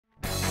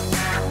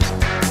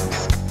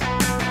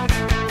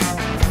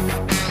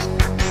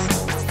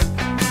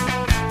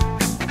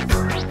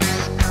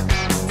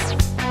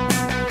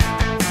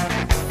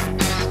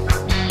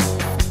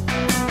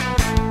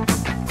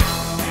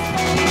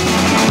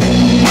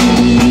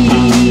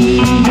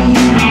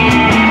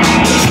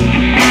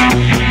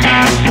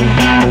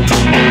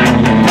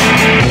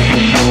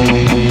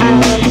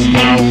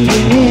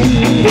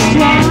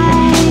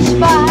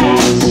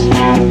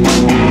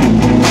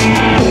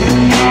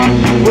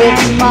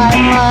my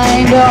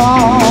mind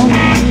on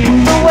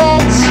the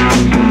wet.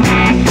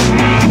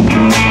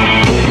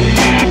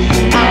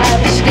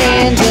 I'm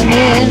standing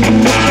in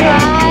the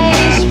dry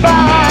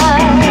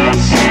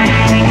spots.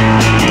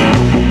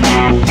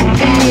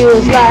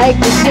 Feels like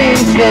the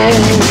safest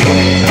bet.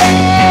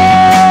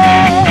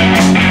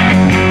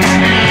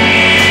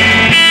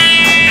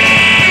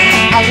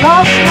 I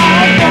lost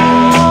my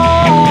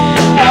guard,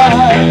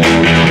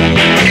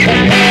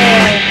 and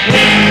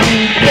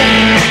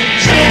everything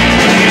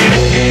changed.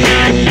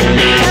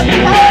 Happy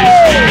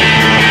holidays!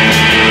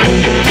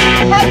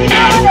 Happy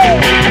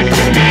holidays!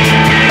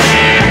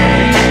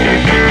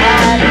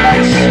 I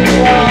met you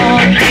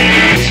on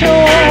the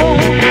shore.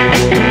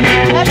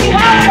 Happy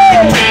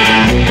holidays!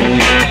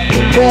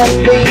 Where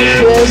things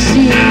were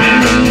seen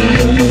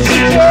to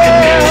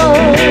tell.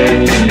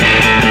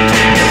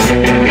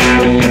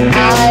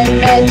 I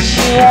met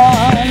you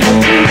on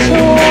the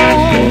shore.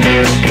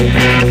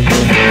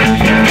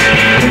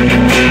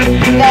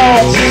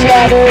 That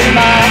shattered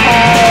my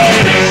heart.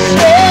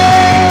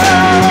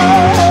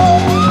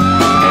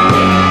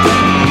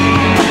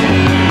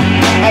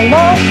 I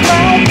lost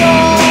my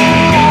guard.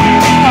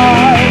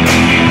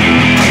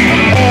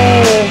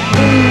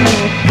 Everything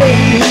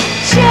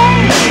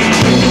changed.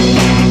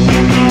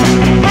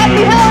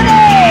 Happy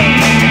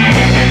holidays!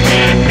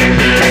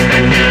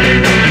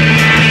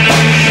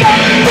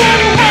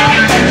 Something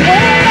happens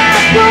when I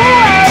go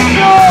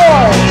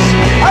outdoors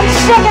on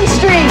 2nd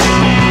Street.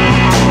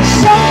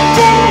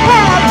 Something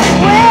happens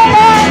when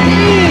I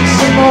need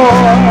some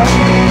more.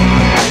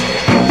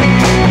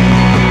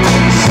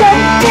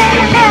 Something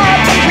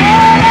happens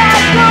when I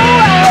go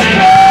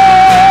outdoors.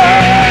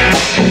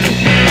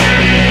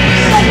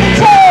 Something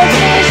tells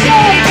me,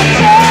 something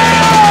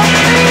tells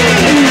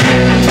me.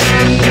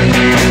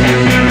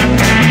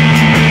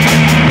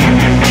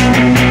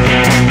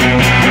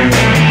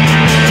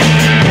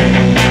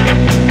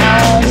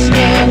 I'm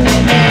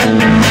standing in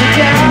the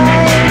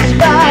dry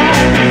spot.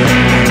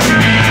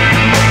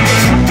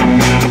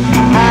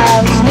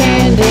 I'm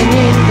standing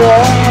in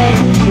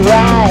the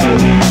dry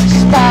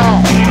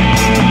spot.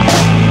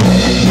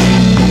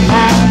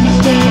 I'm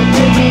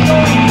standing in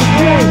the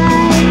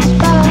dry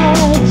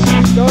spot.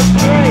 Go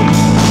straight.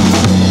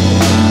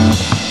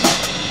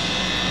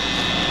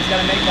 He's got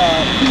to make a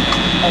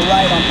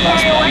right on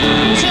Slushbox.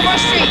 2 more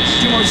streets.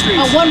 2 more streets.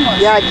 Oh, 1 more.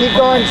 Yeah, keep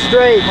going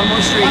straight. One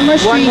more street. One more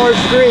street. One more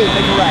street.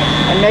 Make a right.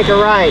 And make a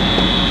right.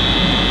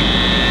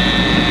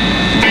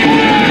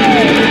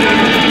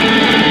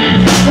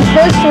 The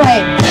first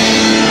right.